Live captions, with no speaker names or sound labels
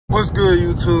What's good,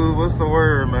 YouTube? What's the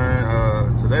word,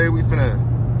 man? Today we finna,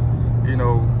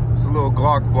 it's a little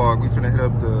Glock vlog. We finna hit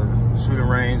up the shooting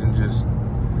range and just,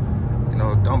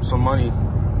 dump some money,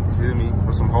 you feel me?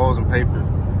 Put some holes in paper.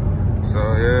 So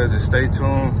yeah, just stay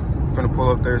tuned. We're finna pull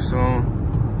up there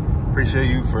soon. Appreciate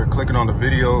you for clicking on the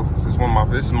video. This is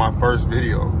my first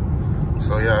video.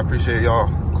 So yeah, I appreciate y'all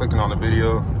clicking on the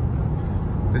video.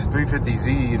 This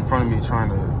 350Z in front of me trying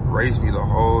to race me the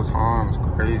whole time. It's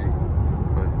crazy.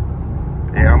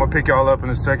 Yeah, I'm gonna pick y'all up in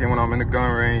a second when I'm in the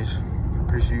gun range.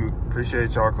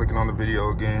 Appreciate y'all clicking on the video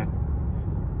again.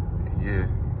 Yeah,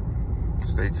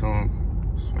 stay tuned.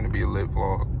 It's gonna be a lit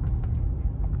vlog.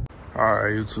 All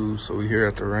right, YouTube, so we here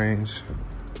at the range.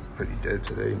 It's pretty dead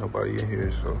today, nobody in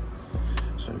here, so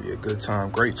it's gonna be a good time,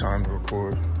 great time to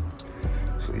record.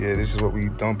 So yeah, this is what we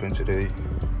dumping today.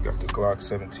 We got the Glock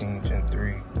 17 Gen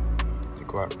 3, the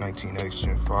Glock 19X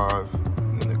Gen 5,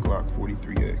 and then the Glock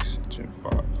 43X Gen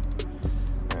 5.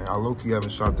 I low-key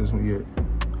haven't shot this one yet.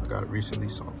 I got it recently,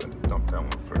 so I'm finna dump that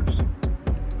one first.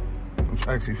 I'm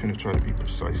actually finna try to be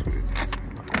precise with it.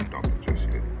 I'm not gonna dump it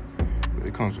just yet. But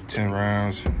it comes with 10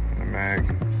 rounds and a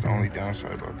mag. It's the only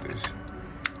downside about this.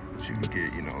 But you can get,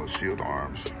 a shield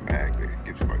arms mag that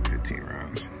gives you like 15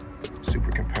 rounds.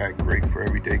 Super compact, great for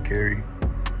everyday carry.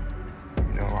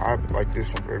 I like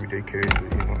this one for everyday carry,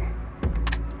 but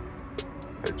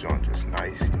that joint just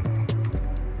nice,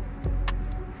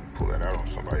 Pull that out on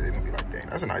somebody, they're gonna be like, dang,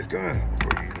 that's a nice gun,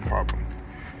 before you even pop them.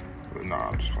 But nah,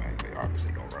 I'm just playing. They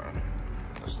obviously gonna run,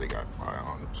 unless they got fire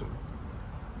on them too.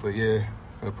 But yeah,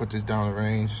 gonna put this down the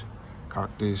range,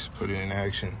 cock this, put it in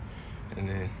action, and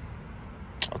then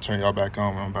I'll turn y'all back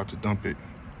on when I'm about to dump it.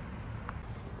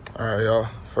 All right, y'all,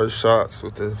 first shots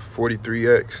with the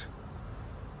 43X.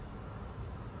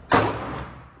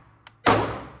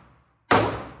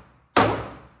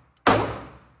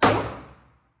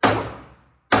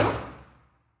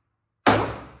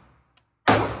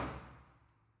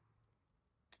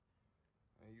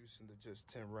 Using the just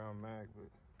 10 round mag, but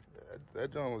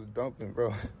that joint was dumping, bro.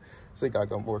 I think I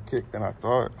got more kick than I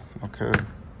thought. Okay.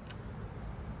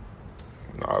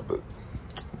 Nah, but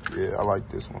yeah, I like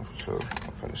this one for sure.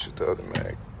 I'll finish with the other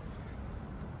mag.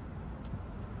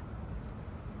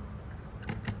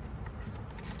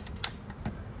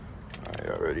 Alright,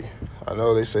 y'all ready? I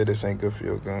know they say this ain't good for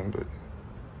your gun, but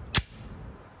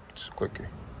it's quicker.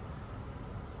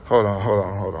 Hold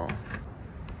on.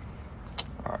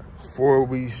 Before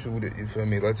we shoot it, you feel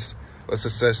me? Let's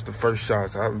assess the first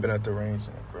shots. I haven't been at the range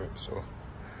in a grip, so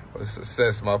let's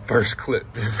assess my first clip.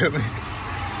 You feel me?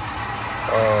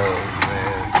 Oh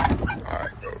man! All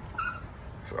right, bro.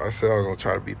 So I said I was gonna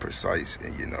try to be precise,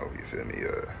 and you feel me?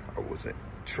 I wasn't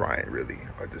trying really.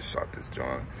 I just shot this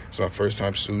joint. It's my first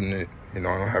time shooting it. I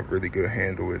don't have really good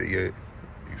handle with it yet.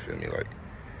 You feel me? Like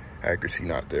accuracy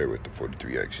not there with the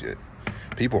 43X yet.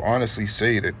 People honestly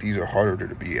say that these are harder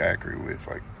to be accurate with,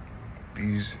 like.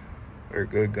 These are a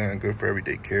good gun, good for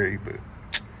everyday carry, but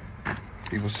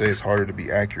people say it's harder to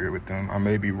be accurate with them. I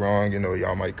may be wrong,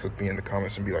 y'all might cook me in the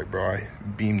comments and be like, bro, I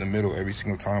beam the middle every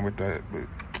single time with that, but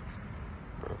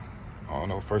bro, I don't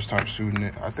know, first time shooting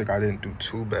it, I think I didn't do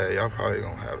too bad. Y'all probably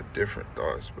gonna have different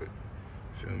thoughts, but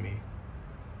feel me?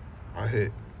 I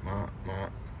hit my,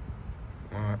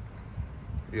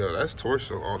 yo, that's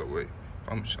torso all the way.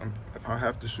 If I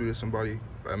have to shoot at somebody,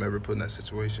 if I'm ever put in that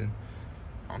situation,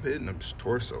 I'm hitting them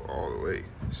torso all the way.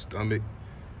 Stomach,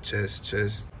 chest.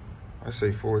 I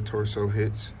say 4 torso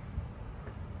hits.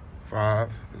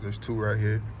 5, because there's 2 right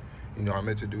here. I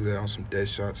meant to do that on some dead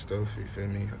shot stuff, you feel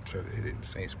me? I try to hit it in the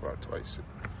same spot twice.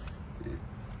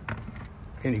 Yeah.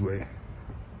 Anyway,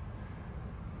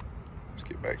 let's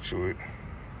get back to it.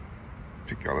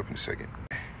 Pick y'all up in a second.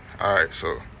 All right,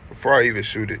 so before I even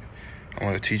shoot it, I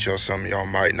want to teach y'all something y'all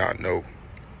might not know.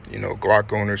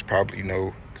 Glock owners probably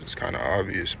know, it's kind of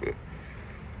obvious, but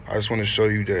I just want to show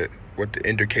you that what the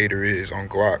indicator is on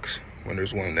Glocks when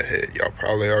there's one in the head. Y'all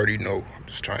probably already know. I'm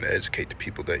just trying to educate the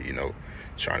people that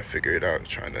trying to figure it out,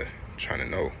 trying to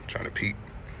know, trying to peek.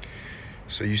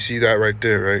 So you see that right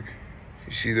there, right?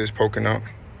 You see this poking out?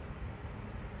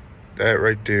 That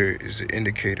right there is the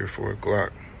indicator for a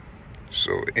Glock.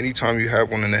 So anytime you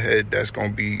have one in the head, that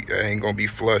ain't gonna be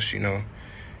flush,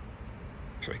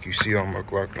 It's like you see on my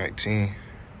Glock 19.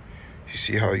 You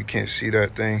see how you can't see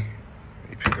that thing?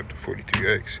 You pick up the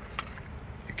 43X,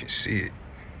 you can see it.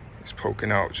 It's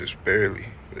poking out just barely.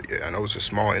 But yeah, I know it's a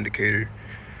small indicator.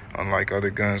 Unlike other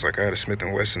guns, like I had a Smith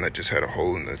 & Wesson that just had a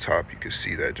hole in the top. You could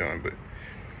see that, John, but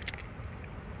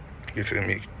you feel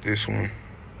me? This one,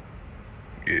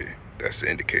 yeah, that's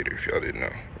the indicator, if y'all didn't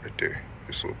know, right there.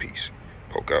 This little piece.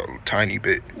 Poke out a tiny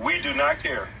bit. We do not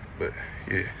care. But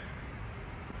yeah.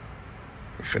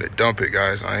 We finna dump it,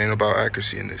 guys. I ain't about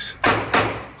accuracy in this.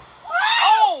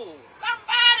 Oh!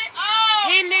 Somebody! Oh!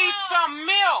 He needs some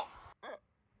milk!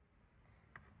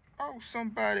 Oh,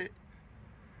 somebody.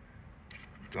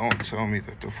 Don't tell me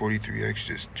that the 43X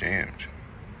just jammed.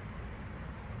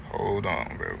 Hold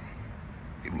on, bro.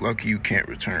 You're lucky you can't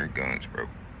return guns, bro.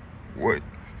 What?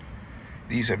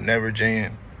 These have never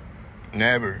jammed.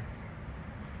 Never.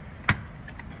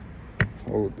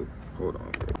 Hold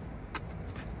on, bro.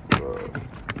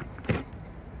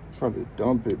 Trying to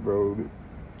dump it, bro. It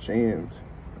jammed.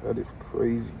 That is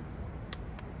crazy.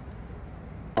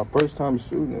 My first time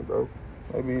shooting it, bro.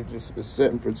 Maybe it just was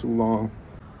setting for too long.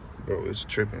 Bro, it's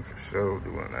tripping for sure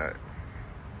doing that.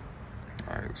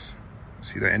 Alright,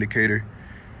 see that indicator?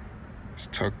 It's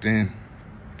tucked in.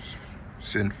 Just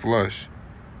sitting flush.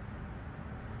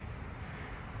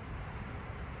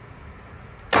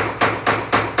 Alright.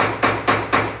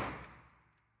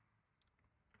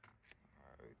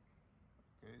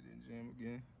 Okay, didn't jam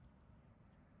again.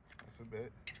 That's a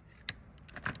bet.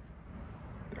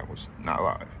 That was not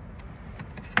live.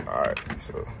 Alright,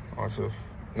 so on to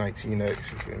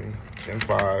 19X, you feel me? Gen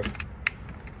 5.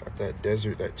 Got that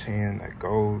desert, that tan, that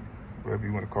gold, whatever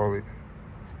you want to call it.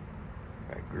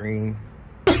 That green.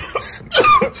 But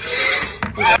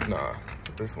nah,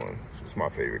 this one is my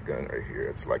favorite gun right here.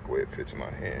 I just like the way it fits in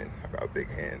my hand. I got big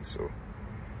hands, so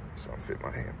I fit my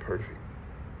hand perfect.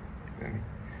 You feel me?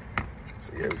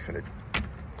 So yeah, we finna,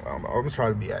 I'm gonna try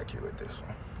to be accurate with this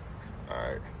one.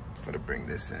 Alright, finna bring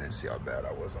this in and see how bad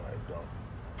I was on that dump.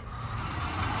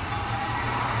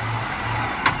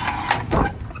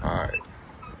 Alright. I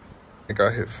think I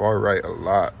hit far right a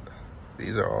lot.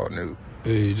 These are all new.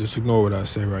 Hey, just ignore what I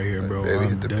say right here, bro. Baby,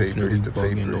 I'm definitely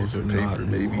bugging. Those are not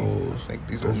new holes. I think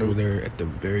these those are new. were there at the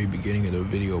very beginning of the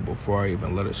video before I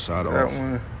even let a shot off. That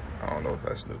one, I don't know if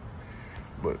that's new.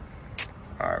 But,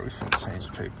 alright, we finna change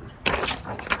the paper.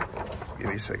 Give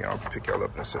me a second, I'll pick y'all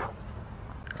up in a sec.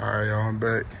 Alright, y'all, I'm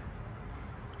back.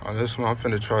 On this one, I'm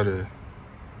finna try to...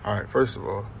 Alright, first of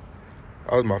all,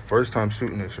 that was my first time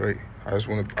shooting this, right? I just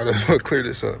want to clear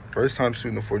this up. First time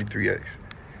shooting the 43X.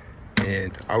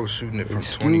 And I was shooting it from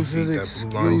 20 feet.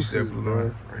 That blue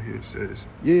line right here says.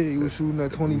 Yeah, you was shooting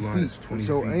at 20 feet. 20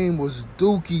 your feet. aim was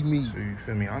dookie meat. So you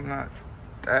feel me? I'm not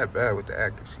that bad with the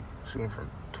accuracy. Shooting from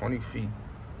 20 feet.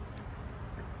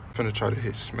 I'm finna try to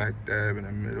hit smack dab in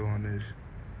the middle on this.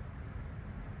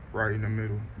 Right in the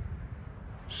middle.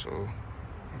 So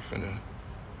I'm finna,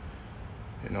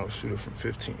 you know, shoot it from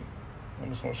 15. I'm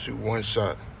just gonna shoot one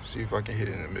shot. See if I can hit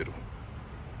it in the middle.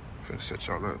 I'm finna set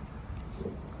y'all up.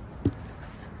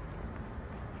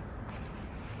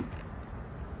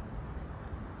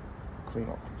 Clean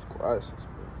off these glasses,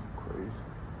 bro. It's crazy.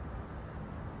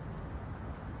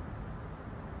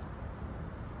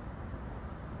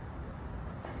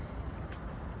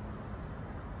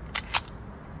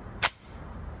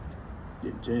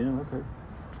 Get jam, okay.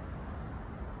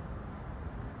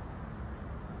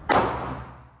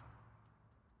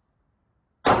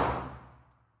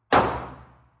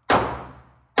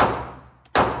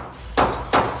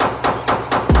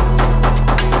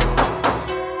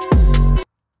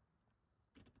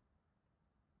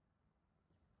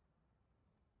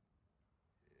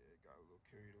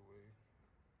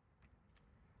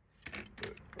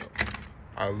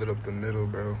 I lit up the middle,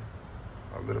 bro.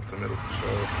 I lit up the middle for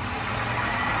sure.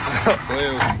 Stop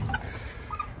playing with me.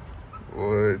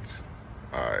 What?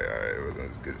 Alright. It wasn't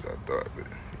as good as I thought, but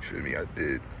you feel me? I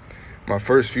did. My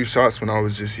first few shots when I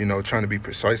was just, you know, trying to be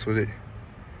precise with it,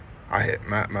 I hit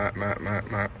map.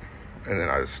 And then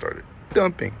I just started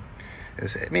dumping. And it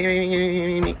said, me. Now I'm just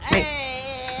going to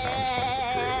go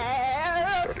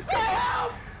further. Started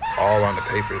dumping. All on the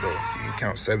paper, though. You can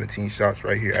count 17 shots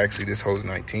right here. Actually, this hole's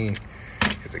 19.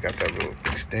 Because they got that little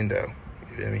extend out.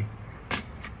 You feel me?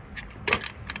 But,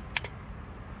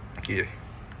 yeah.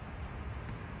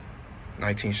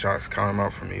 19 shots. Count them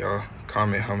out for me, y'all.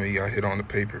 Comment how many y'all hit on the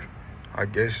paper. I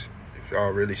guess if y'all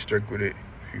really strict with it,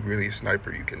 if you really a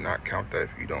sniper, you cannot count that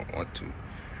if you don't want to.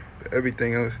 But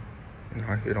everything else, you know,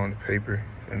 I hit on the paper.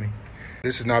 You feel me?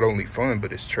 This is not only fun,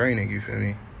 but it's training. You feel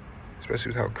me?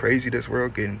 Especially with how crazy this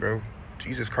world getting, bro.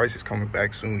 Jesus Christ is coming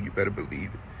back soon. You better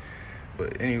believe it.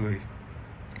 But anyway.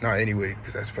 Not anyway,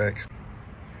 because that's facts.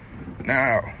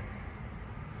 Now,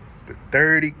 the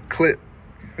 30 clip.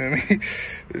 You feel me?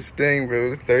 This thing,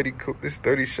 bro. This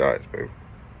 30 shots, bro.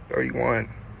 31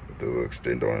 with the little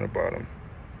extender on the bottom.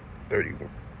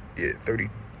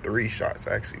 33 shots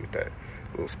actually with that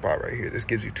little spot right here. This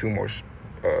gives you 2 more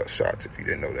shots if you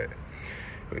didn't know that.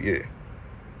 But yeah,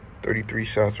 33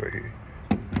 shots right here.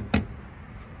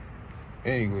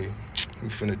 Anyway, we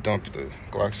finna dump the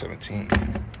Glock 17.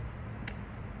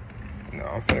 No,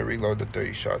 I'm finna reload the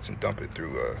 30 shots and dump it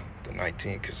through the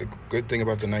 19. Because the good thing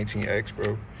about the 19X,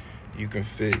 bro, you can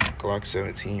fit Glock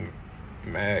 17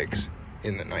 mags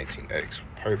in the 19X.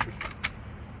 Perfect.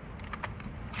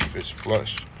 If it's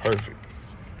flush, perfect.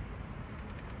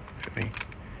 Feel me?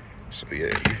 So yeah,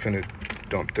 we finna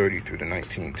dump 30 through the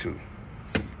 19 too.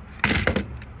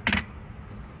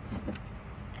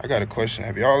 I got a question.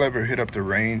 Have y'all ever hit up the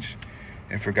range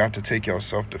and forgot to take y'all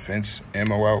self-defense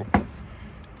ammo out?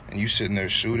 And you sitting there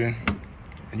shooting,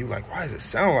 and you like, why does it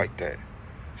sound like that? It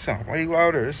sound way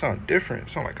louder. It sound different. It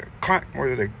sound like a clack more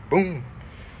than like boom.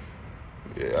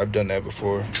 Yeah, I've done that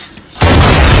before.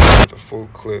 With a full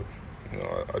clip. You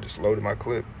know, I just loaded my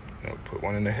clip, you know, put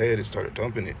one in the head and started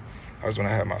dumping it. That was when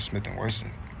I had my Smith &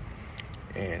 Wesson.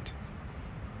 And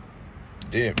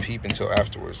didn't peep until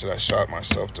afterwards that I shot my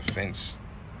self-defense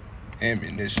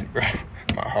ammunition, bro.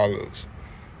 My hollows.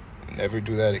 Never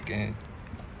do that again.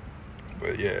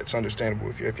 But yeah, it's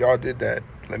understandable. If y'all did that,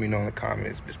 let me know in the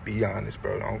comments. Just be honest,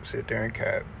 bro. Don't sit there and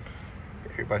cap.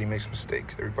 Everybody makes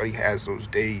mistakes. Everybody has those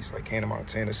days, like Hannah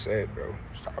Montana said, bro.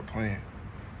 Stop playing.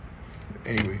 But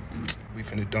anyway, we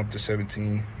finna dump the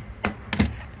 17.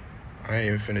 I ain't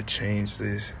even finna change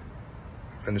this.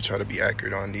 I'm finna try to be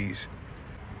accurate on these.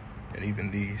 And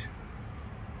even these.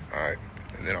 Alright.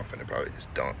 And then I'm finna probably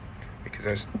just dump. Because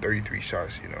that's 33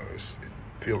 shots, you know. It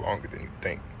feel longer than you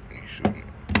think when you're shooting it.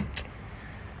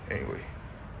 Anyway,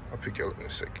 I'll pick you up in a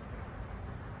second.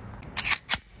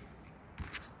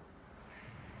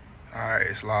 Alright,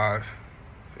 it's live.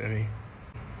 Feel me?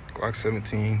 Glock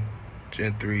 17,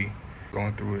 Gen 3,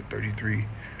 going through it, 33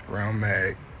 round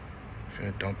mag.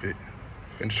 Finna dump it.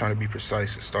 Finna trying to be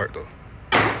precise to start though.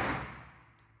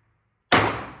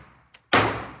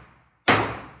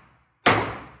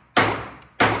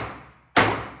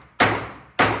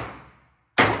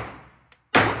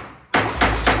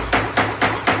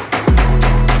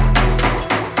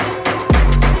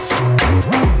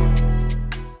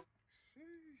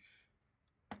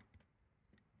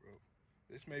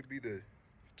 This may be to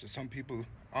some people,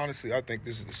 honestly, I think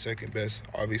this is the second best.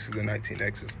 Obviously, the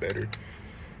 19X is better.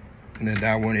 And then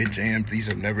that one, it jammed. These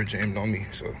have never jammed on me.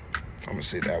 So I'm going to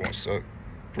say that one sucked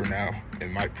for now.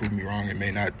 It might prove me wrong. It may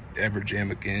not ever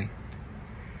jam again.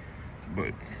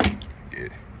 But, yeah.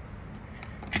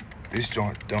 This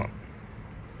joint dump.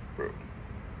 Bro,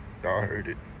 y'all heard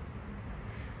it.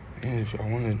 And if y'all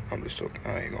want to, I'm just joking.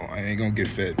 I ain't gonna get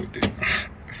fed with this.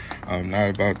 I'm not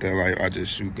about that life. I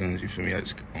just shoot guns, you feel me? I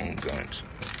just own guns.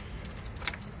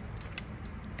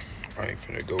 I ain't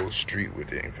finna go street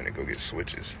with it. I ain't finna go get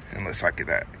switches. Unless I get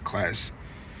that class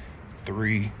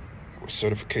 3 or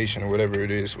certification or whatever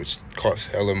it is, which costs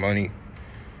hella money.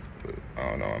 But I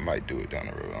don't know, I might do it down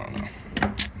the road, I don't know.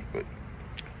 But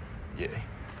yeah,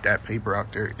 that paper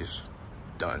out there is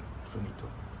done. Finito.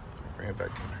 Bring it back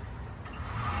in there.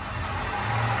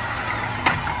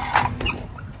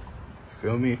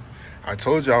 Feel me? I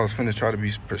told you I was finna try to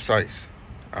be precise.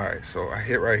 Alright, so I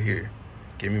hit right here.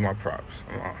 Give me my props.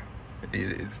 Come on.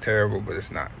 It's terrible, but it's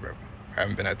not, bro. I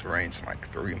haven't been at the range in like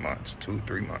 3 months,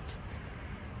 2-3 months.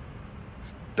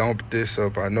 Dump this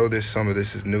up. I know some of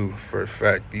this is new. For a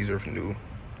fact, these are new.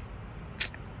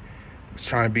 Was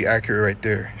trying to be accurate right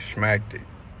there. Smacked it.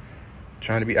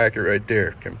 Trying to be accurate right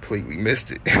there. Completely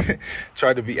missed it.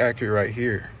 Tried to be accurate right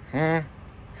here.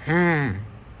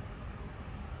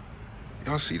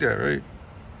 Y'all see that, right?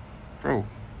 Bro,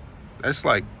 that's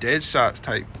like dead shots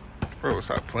type. Bro,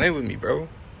 stop playing with me, bro.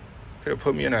 Could have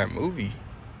put me in that movie.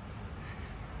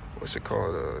 What's it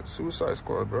called? Suicide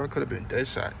Squad, bro. I could have been dead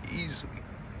shot easily.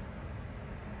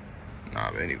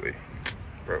 Nah, but anyway.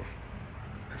 Bro,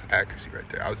 that's accuracy right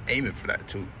there. I was aiming for that,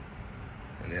 too.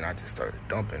 And then I just started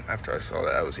dumping. After I saw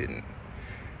that, I was hitting,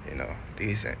 you know,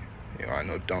 decent. You know, I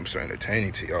know dumps are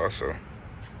entertaining to y'all, so...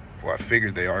 Well, I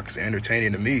figured they are because they're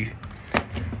entertaining to me.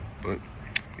 But,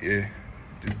 yeah,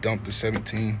 just dumped the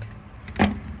 17.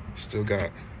 Still got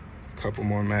a couple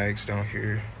more mags down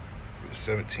here for the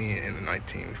 17 and the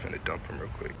 19. We finna dump them real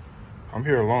quick. I'm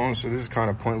here alone, so this is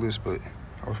kind of pointless, but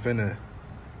I'm finna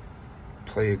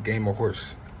play a game of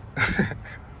horse.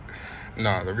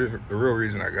 Nah, the real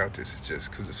reason I got this is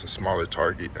just because it's a smaller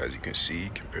target, as you can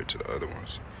see, compared to the other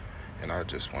ones. And I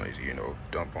just wanted to, you know,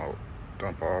 dump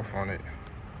off on it.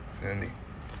 And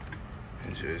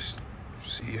just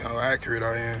see how accurate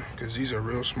I am, because these are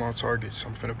real small targets.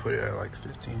 I'm finna put it at like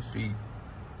 15 feet.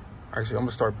 Actually, I'm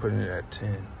gonna start putting it at 10.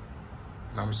 And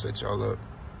I'm gonna set y'all up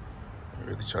and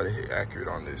really try to hit accurate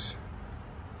on this.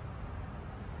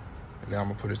 And then I'm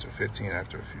gonna put it to 15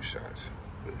 after a few shots.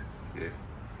 But yeah, here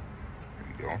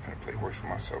we go. I'm finna play horse for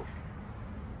myself.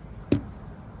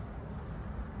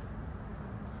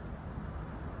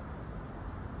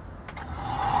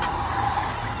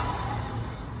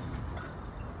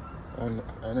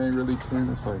 It ain't really clean.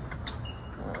 It's like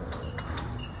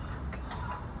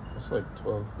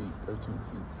 12 feet, 13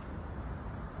 feet.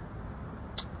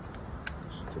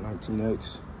 It's the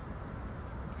 19X.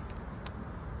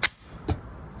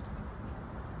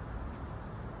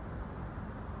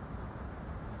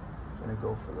 Gonna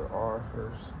go for the R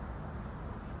first.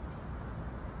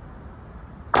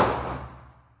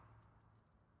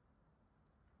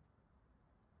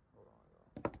 Hold on,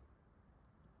 y'all.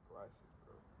 Glasses,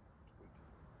 bro. Tweaking.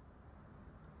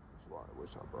 That's why I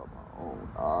wish I brought my own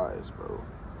eyes, bro.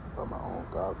 Brought my own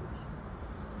goggles.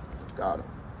 Got him.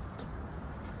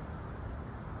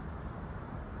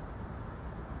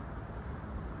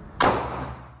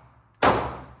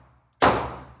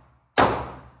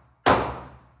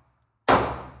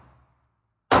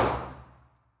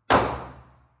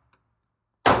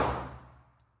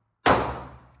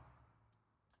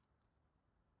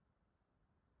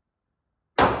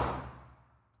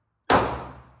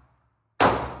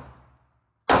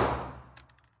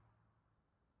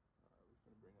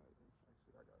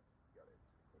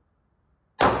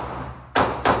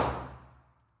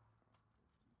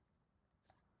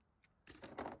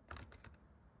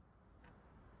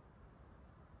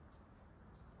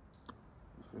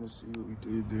 Finna see what we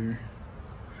did there.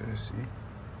 Finna see.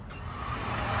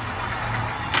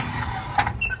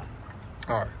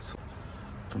 Alright, so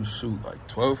from shoot like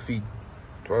 12 feet,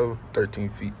 12, 13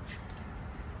 feet.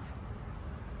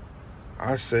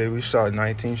 I say we shot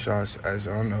 19 shots, as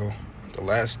y'all know. The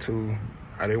last two,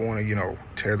 I didn't want to, you know,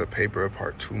 tear the paper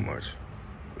apart too much,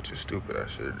 which is stupid. I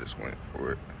should have just went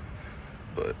for it.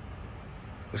 But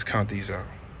let's count these out.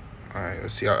 Alright,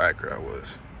 let's see how accurate I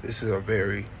was. This is a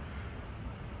very,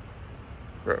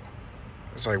 bro,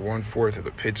 it's like 1/4 of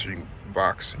the pitching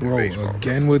box in Bro, baseball.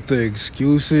 Again with the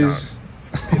excuses.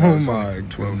 You know, Oh it's my only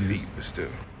 12 goodness. feet, but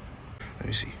still. Let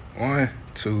me see. 1,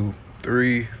 2,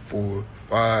 3, 4,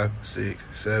 5, 6,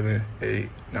 7, 8,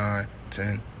 9,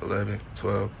 10, 11,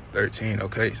 12, 13.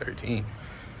 Okay, 13.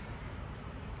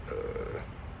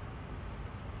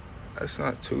 That's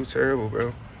not too terrible,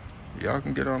 bro. Y'all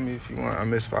can get on me if you want. I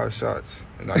missed 5 shots.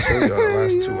 And I told y'all the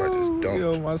last 2 I just dumped.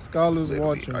 Yo, my scholars Literally,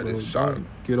 watching, I bro. just shot Don't him.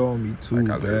 get on me too Like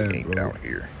I literally bad, ain't bro. down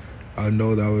here. I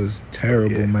know that was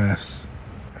terrible Yeah. maths.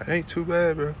 That ain't too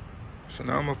bad, bro. So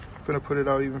now I'm finna put it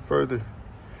out even further.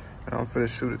 And I'm finna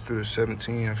shoot it through the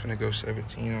 17. I'm finna go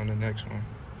 17 on the next one.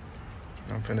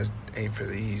 And I'm finna aim for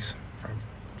these from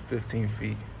 15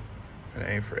 feet. I'm finna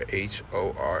aim for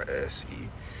HORSE.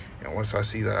 And once I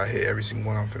see that I hit every single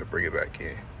one, I'm finna bring it back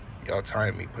in. Y'all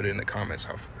time me. Put it in the comments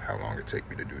how long it take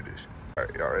me to do this. All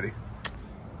right, y'all ready?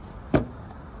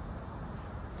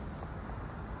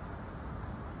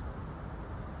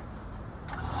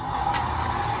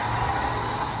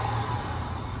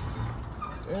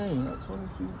 Dang, not 20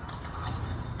 feet.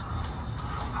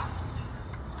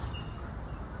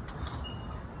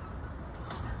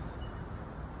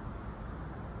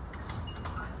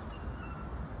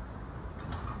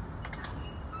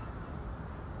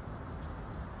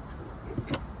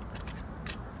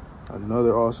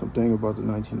 Another awesome thing about the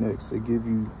 19X, they give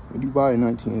you, when you buy a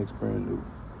 19X brand new,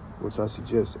 which I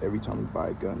suggest every time you buy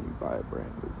a gun, you buy it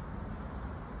brand new.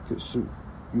 Because shoot,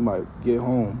 you might get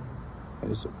home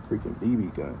and it's a freaking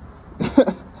BB gun.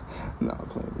 Nah, I'm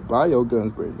playing. Buy your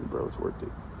guns brand new, bro. It's worth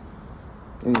it.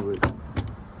 Anyway,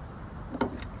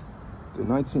 the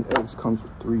 19X comes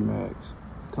with 3 mags.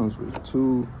 It comes with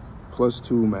 2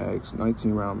 +2 mags,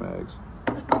 19 round mags,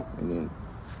 and then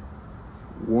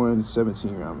 1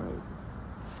 17 round mag.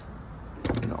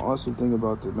 And the awesome thing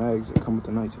about the mags that come with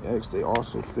the 19X, they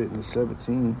also fit in the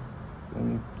 17. I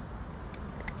mean,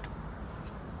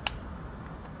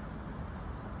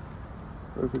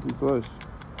 perfectly flush.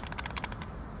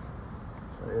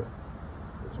 So yeah,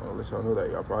 just want to let y'all know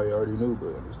that. Y'all probably already knew,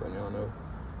 but I'm just letting y'all know.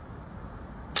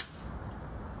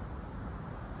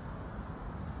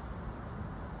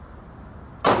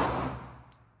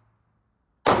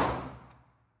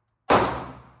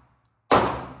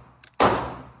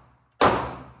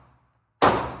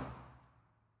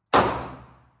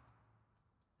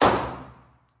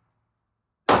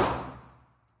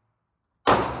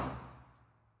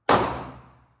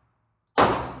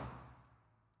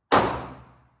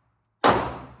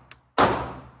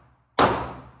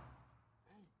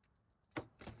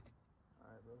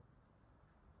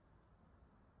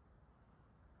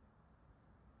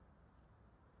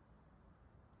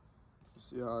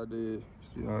 See how I did.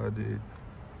 See how I did.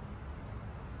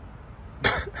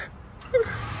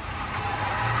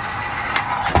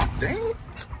 Dang.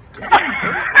 Okay.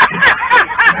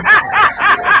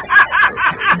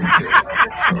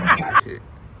 So,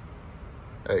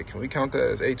 hey, can we count that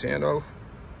as H and O?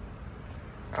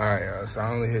 Alright, so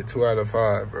I only hit 2 out of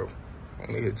 5, bro.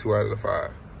 Only hit 2 out of the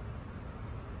 5.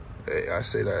 Hey, I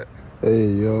say that. Hey,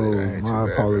 yo, bad,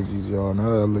 my apologies, y'all.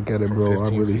 Now that I look at it, bro, I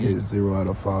really hit 0 out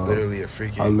of 5. Literally a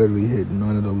freaking... I literally hit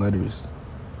none of the letters.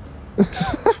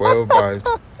 12 by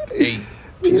 8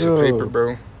 piece of paper,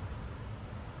 bro.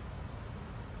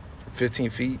 15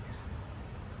 feet.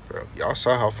 Bro, y'all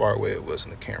saw how far away it was in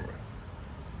the camera.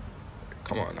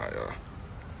 Come on now, y'all.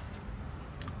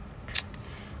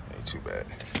 Ain't too bad.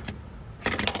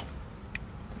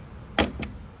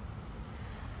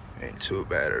 Ain't too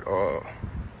bad at all.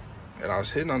 And I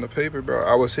was hitting on the paper, bro.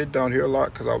 I was hitting down here a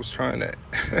lot because I was trying to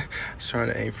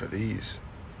aim for these.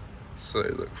 So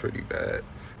it looked pretty bad.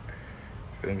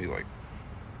 Feel me? Like,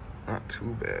 not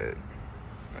too bad.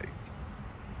 Like,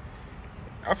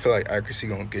 I feel like accuracy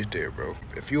gonna get there, bro.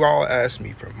 If you all ask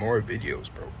me for more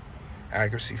videos, bro,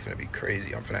 accuracy finna be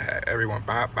crazy. I'm finna have everyone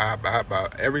bop.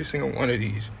 Every single one of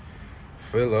these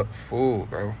fill up full,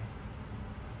 bro. I'm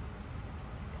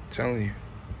telling you.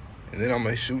 And then I'm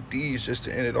gonna shoot these just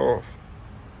to end it off.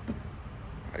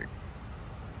 Like,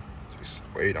 just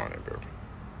wait on it, bro.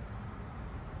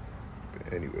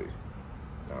 But anyway,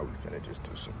 now we finna just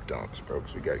do some dumps, bro,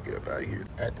 because we gotta get up out of here.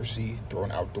 Accuracy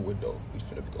thrown out the window. We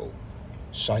finna go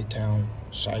Chi-Town,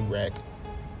 Chirac,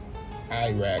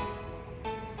 Iraq.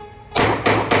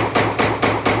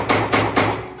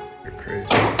 You're crazy.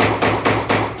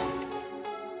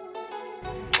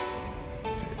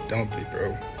 Finna dump it,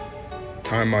 bro.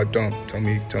 Time my dump. Tell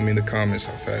me in the comments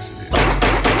how fast it is.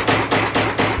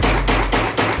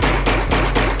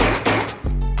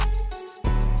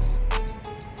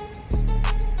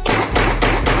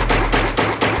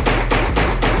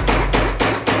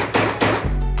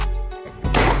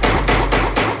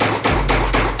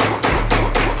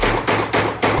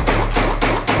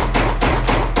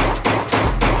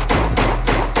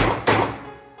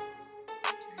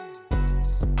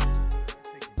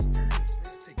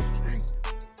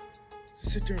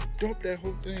 Sit there and dump that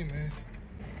whole thing, man.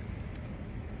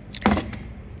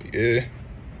 But yeah,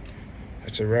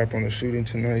 that's a wrap on the shooting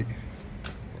tonight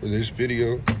for this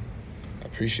video. I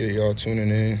appreciate y'all tuning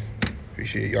in.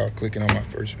 Appreciate y'all clicking on my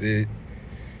first vid.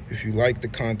 If you like the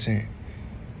content,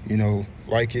 you know,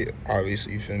 like it,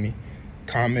 obviously, you feel me?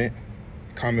 Comment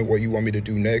what you want me to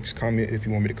do next. Comment if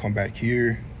you want me to come back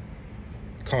here.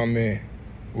 Comment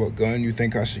what gun you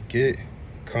think I should get.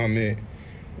 Comment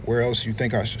where else you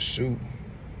think I should shoot.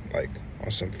 Like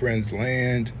on some friend's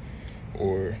land,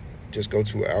 or just go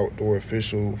to an outdoor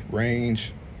official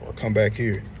range, or come back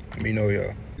here. Let me know,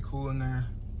 y'all. Cool in there.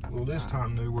 Well, this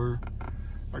time they were.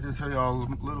 I can tell y'all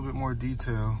a little bit more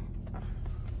detail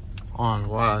on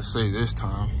why I say this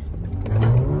time.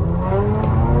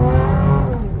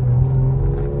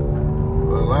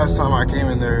 But last time I came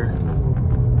in there,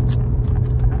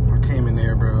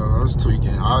 bro, I was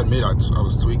tweaking. I admit I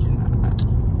was tweaking.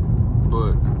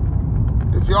 But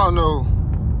if y'all know,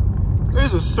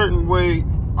 there's a certain way,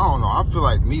 I don't know, I feel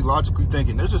like me logically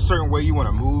thinking, there's a certain way you want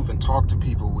to move and talk to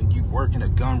people when you work in a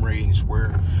gun range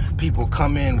where people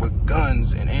come in with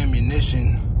guns and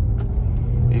ammunition,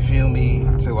 you feel me,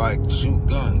 to like shoot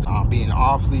guns. I'm being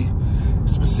awfully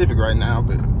specific right now,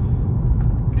 but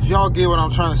if y'all get what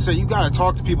I'm trying to say, you got to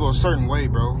talk to people a certain way,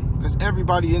 bro, because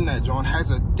everybody in that joint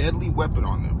has a deadly weapon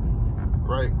on them,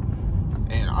 right?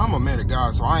 And I'm a man of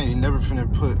God, so I ain't never finna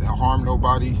put and harm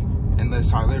nobody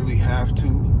unless I literally have to.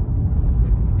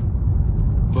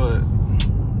 But,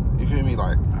 you feel me?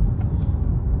 Like,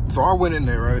 so I went in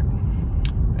there, right?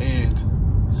 And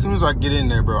as soon as I get in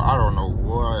there, bro, I don't know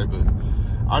why, but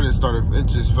I just started, it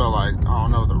just felt like, I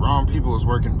don't know, the wrong people was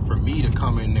working for me to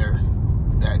come in there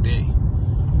that day.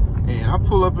 And I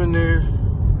pull up in there,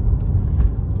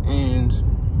 and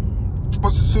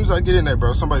as soon as I get in there,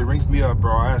 bro, somebody rings me up,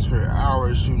 bro. I asked for an hour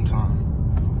of shooting time.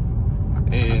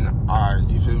 And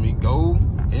you feel me, go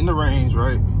in the range,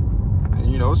 right?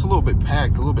 And, you know, it's a little bit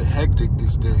packed, a little bit hectic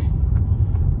this day.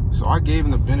 So I gave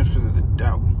him the benefit of the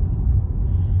doubt.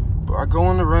 But I go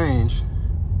in the range,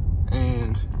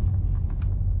 and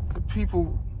the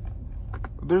people,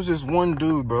 there's this one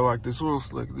dude, bro, like this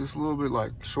little bit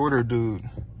like shorter dude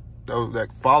that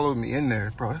followed me in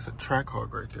there. Bro, that's a track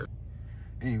hog right there.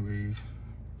 Anyways,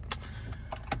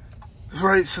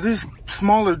 right, so this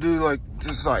smaller dude, like,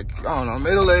 just like, I don't know,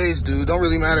 middle-aged dude, don't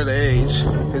really matter the age,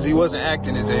 because he wasn't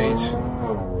acting his age.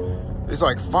 It's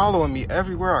like following me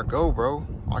everywhere I go, bro.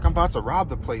 Like I'm about to rob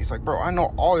the place. Like, bro, I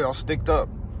know all y'all sticked up.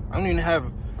 I don't even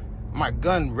have my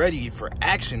gun ready for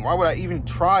action. Why would I even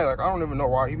try? Like, I don't even know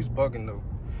why. He was bugging though.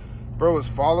 Bro was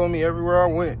following me everywhere I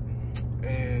went.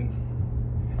 And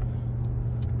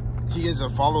he ends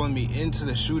up following me into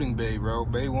the shooting bay, bro.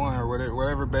 Bay 1 or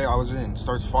whatever bay I was in.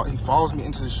 He follows me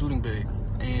into the shooting bay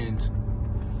and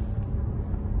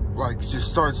like just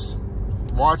starts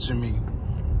watching me.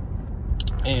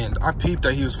 And I peeped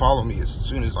that he was following me as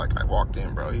soon as like I walked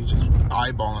in, bro. He was just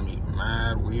eyeballing me,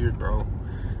 mad weird, bro.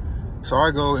 So I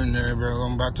go in there, bro.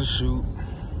 I'm about to shoot.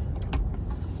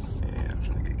 And I'm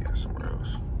trying to get gas somewhere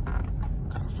else.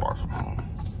 Kind of far from home.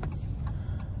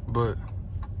 But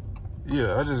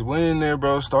yeah, I just went in there,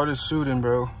 bro. Started shooting,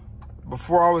 bro.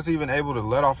 Before I was even able to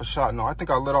let off a shot. No, I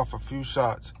think I let off a few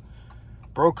shots.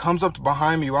 Bro comes up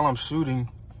behind me while I'm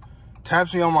shooting.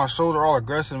 Taps me on my shoulder all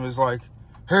aggressive. Is like,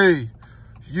 hey,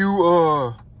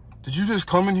 you, did you just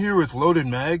come in here with loaded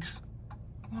mags?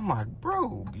 I'm like,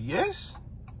 bro, yes,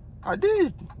 I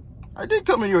did. I did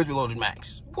come in here with loaded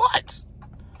mags. What?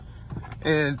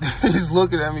 And he's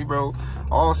looking at me, bro,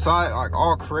 all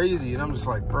crazy. And I'm just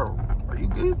like, bro, are you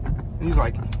good? And he's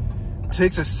like,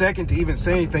 takes a second to even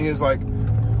say anything. It's like,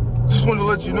 just wanted to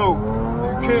let you know,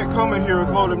 you can't come in here with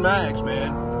loaded mags,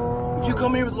 man. If you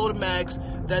come in here with loaded mags,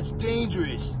 that's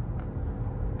dangerous.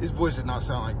 His voice did not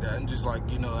sound like that. I'm just like,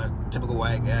 you know, a typical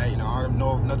white guy. You know, I don't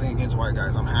know nothing against white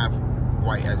guys. I'm half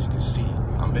white, as you can see.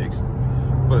 I'm mixed.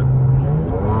 But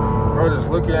bro just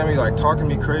looking at me, like talking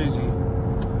me crazy.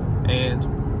 And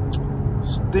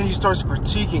then he starts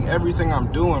critiquing everything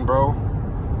I'm doing, bro.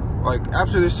 Like,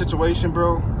 after this situation,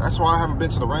 bro, that's why I haven't been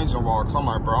to the range in a while. Because I'm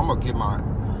like, bro, I'm going to get my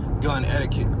gun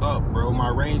etiquette up, bro. My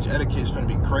range etiquette is going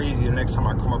to be crazy the next time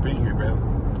I come up in here,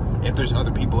 bro. If there's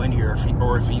other people in here,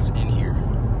 or if he's in here.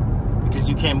 Because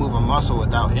you can't move a muscle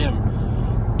without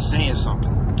him saying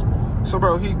something. So,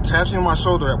 bro, he taps me on my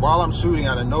shoulder while I'm shooting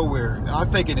out of nowhere. And I'm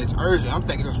thinking it's urgent. I'm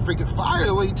thinking it's freaking fire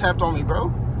the way he tapped on me,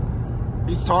 bro.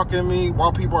 He's talking to me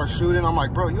while people are shooting. I'm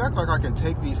like, bro, you act like I can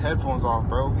take these headphones off,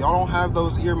 bro. Y'all don't have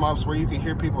those earmuffs where you can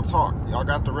hear people talk. Y'all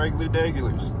got the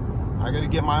regulars. I got to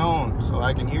get my own so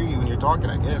I can hear you when you're talking,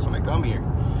 I guess, when I come here.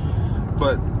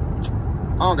 But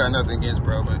I don't got nothing against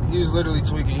bro, but he was literally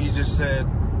tweaking. He just said,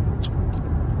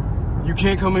 you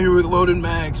can't come in here with loaded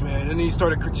mags, man. And he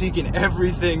started critiquing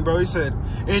everything, bro. He said,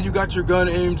 and you got your gun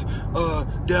aimed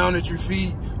down at your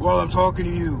feet while I'm talking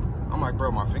to you. I'm like, bro,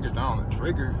 my finger's down on the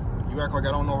trigger. You act like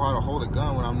I don't know how to hold a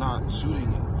gun when I'm not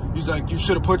shooting it. He's like, you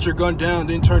should have put your gun down,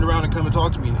 then turned around and come and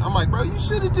talk to me. I'm like, bro, you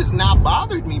should have just not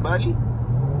bothered me, buddy.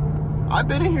 I've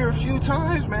been in here a few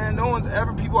times, man. No one's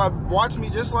ever, people have watched me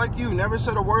just like you, never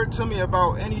said a word to me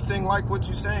about anything like what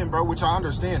you're saying, bro, which I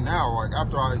understand now. Like,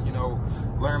 after I, you know,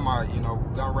 learn my, you know,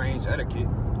 gun range etiquette.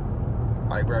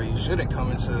 Like, bro, you shouldn't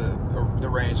come into the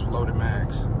range with loaded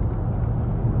mags.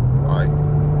 Like,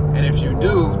 and if you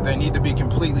do, they need to be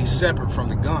completely separate from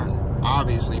the gun.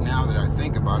 Obviously, now that I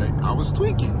think about it, I was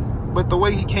tweaking. But the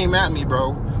way he came at me,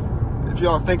 bro, if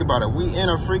y'all think about it, we in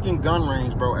a freaking gun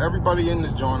range, bro. Everybody in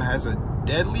this joint has a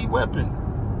deadly weapon.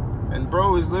 And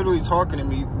bro is literally talking to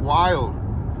me wild.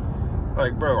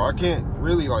 Like, bro, I can't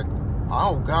really, like, I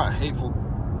don't got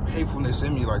hatefulness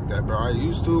in me like that, bro. I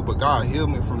used to, but God healed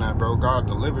me from that, bro. God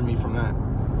delivered me from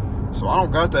that. So I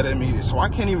don't got that in me. So I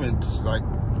can't even, like,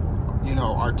 you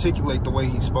know, articulate the way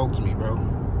he spoke to me, bro.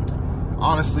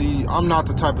 Honestly, I'm not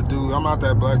the type of dude, I'm not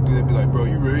that black dude that'd be like, bro,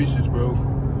 you racist, bro.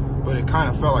 But it kind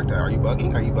of felt like that. Are you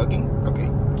bugging? Are you bugging?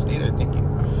 Okay, stay there, thank you.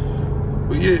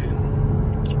 But yeah,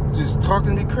 just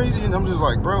talking to me crazy, and I'm just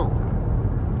like, bro,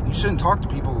 you shouldn't talk to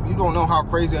people. You don't know how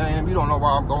crazy I am. You don't know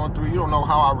what I'm going through. You don't know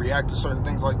how I react to certain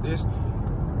things like this.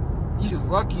 You're just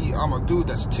lucky I'm a dude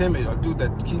that's timid, a dude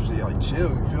that keeps it like chill,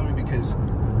 you feel me? Because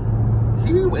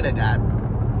he would have got,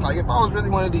 like, if I was really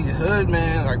one of these hood,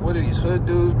 man, like, what are these hood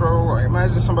dudes, bro? Like,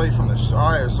 imagine somebody from the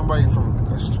Shire, somebody from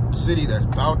a city that's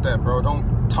about that, bro.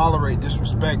 Don't tolerate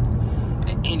disrespect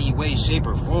in any way, shape,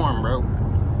 or form, bro.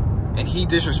 And he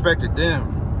disrespected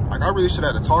them. Like, I really should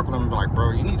have had to talk to him and be like,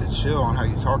 bro, you need to chill on how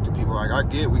you talk to people. Like, I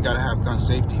get we got to have gun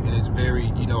safety, and it's very,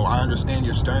 you know, I understand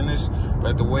your sternness,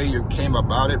 but the way you came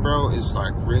about it, bro, is,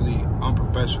 like, really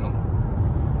unprofessional.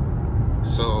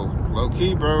 So,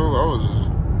 low-key, bro,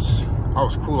 I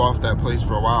was cool off that place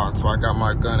for a while until I got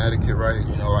my gun etiquette right.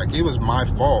 You know, like, it was my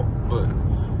fault. But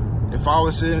if I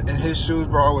was in his shoes,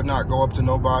 bro, I would not go up to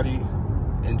nobody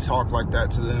and talk like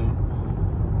that to them.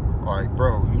 Like,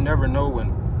 bro, you never know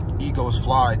when egos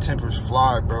fly, tempers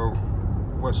fly, bro.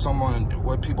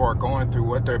 What people are going through,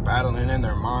 what they're battling in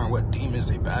their mind, what demons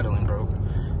they battling, bro.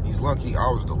 He's lucky I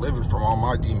was delivered from all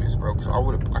my demons, bro, because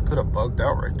I could have bugged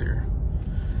out right there.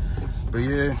 But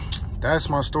yeah, that's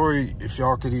my story. If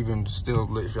y'all could even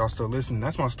if y'all still listening,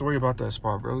 that's my story about that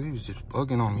spot, bro. He was just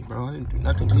bugging on me, bro. I didn't do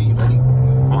nothing to you, buddy.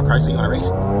 Come on, Christ, you gonna race?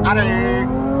 Out of there.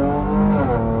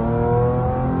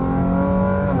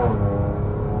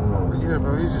 But yeah, bro.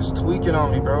 bro. He's just tweaking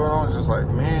on me, bro. And I was just like,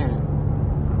 man,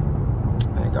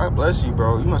 God bless you,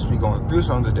 bro. You must be going through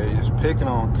something today, just picking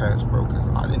on cats, bro, because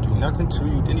I didn't do nothing to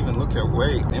you. Didn't even look your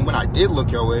way. And when I did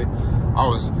look your way, I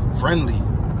was friendly.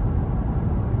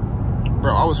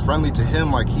 Bro, I was friendly to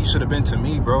him like he should have been to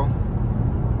me, bro.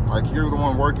 Like, you're the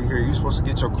one working here. You're supposed to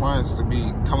get your clients to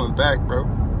be coming back, bro.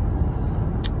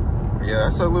 Yeah,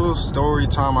 that's a little story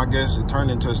time, I guess. It turned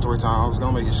into a story time. I was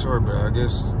going to make it short, but I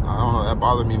guess, I don't know, that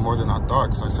bothered me more than I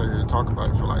thought, because I sat here to talk about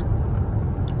it for like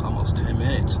almost 10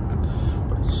 minutes.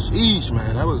 But sheesh,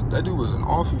 man, that dude was an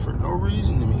offie for no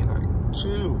reason to me. Like,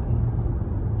 chill.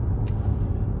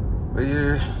 But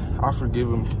yeah, I forgive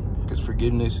him, because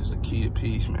forgiveness is the key to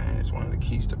peace, man. It's one of the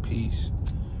keys to peace.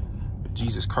 But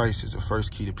Jesus Christ is the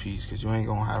first key to peace, because you ain't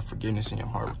going to have forgiveness in your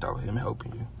heart without him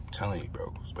helping you. I'm telling you,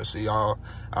 bro. Especially y'all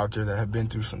out there that have been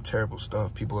through some terrible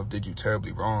stuff. People have did you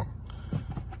terribly wrong.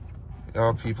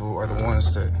 Y'all people are the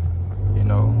ones that, you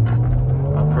know,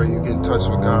 I pray you get in touch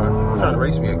with God. You're trying to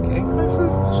race me again?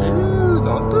 Chill,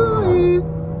 don't do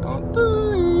it. Don't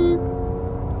do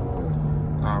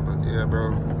it. Nah, but yeah,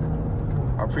 bro.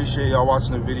 I appreciate y'all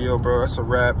watching the video, bro. That's a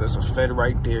wrap. That's a fed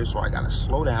right there. So I gotta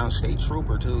slow down. State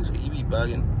trooper too, so he be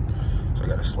bugging. So I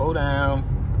gotta slow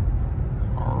down.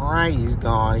 Alright, he's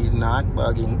gone. He's not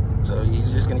bugging. So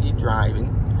he's just gonna keep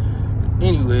driving. But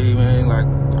anyway, man, like,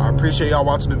 I appreciate y'all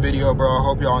watching the video, bro. I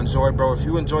hope y'all enjoyed, bro. If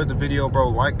you enjoyed the video, bro,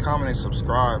 like, comment, and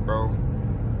subscribe, bro.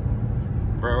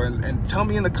 Bro, and tell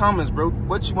me in the comments, bro,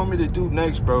 what you want me to do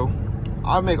next, bro.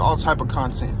 I make all type of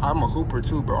content. I'm a hooper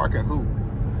too, bro. I can hoop,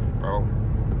 bro.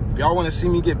 If y'all want to see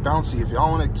me get bouncy, if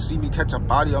y'all want to see me catch a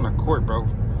body on the court, bro,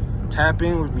 tap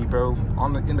in with me, bro,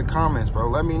 in the comments, bro.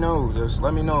 Let me know. Just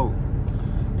let me know.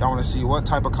 Y'all want to see what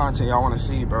type of content y'all want to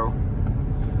see, bro.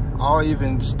 I'll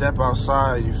even step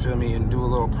outside, you feel me, and do a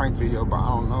little prank video, but I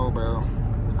don't know, bro.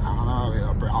 I don't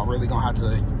know, bro. I'm really gonna have to,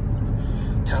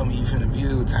 like, tell me you finna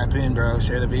view, tap in, bro,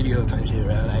 share the video type shit,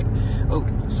 bro. Like, oh,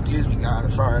 excuse me, God,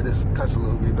 I'm sorry, I just cuss a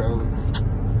little bit, bro.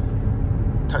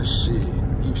 Type shit,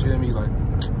 you feel me? Like,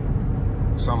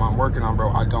 something I'm working on,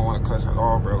 bro. I don't want to cuss at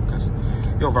all, bro, because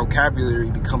your vocabulary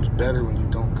becomes better when you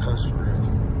don't cuss for real.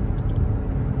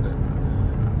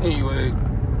 But anyway,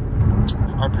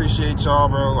 I appreciate y'all,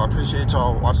 bro. I appreciate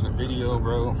y'all watching the video,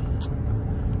 bro.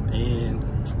 And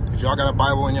if y'all got a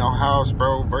Bible in y'all house,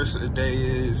 bro, verse of the day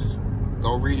is,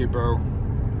 go read it, bro.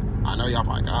 I know y'all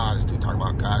probably, God, this dude talking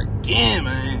about God again,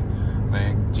 man.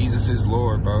 Man, Jesus is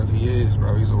Lord, bro. He is,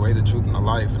 bro. He's the way, the truth, and the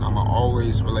life. And I'm going to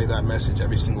always relay that message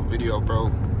every single video, bro.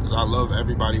 Because I love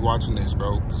everybody watching this,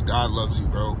 bro. Because God loves you,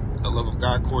 bro. The love of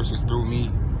God courses through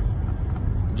me.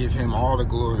 Give him all the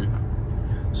glory.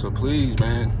 So please,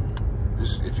 man,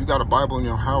 if you got a Bible in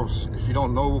your house, if you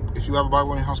don't know, if you have a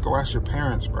Bible in your house, go ask your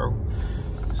parents, bro.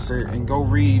 And go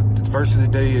read. The verse of the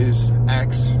day is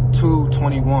Acts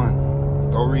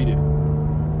 2:21. Go read it.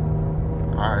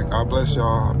 All right, God bless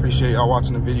y'all. I appreciate y'all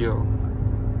watching the video.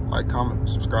 Like, comment,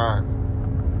 subscribe.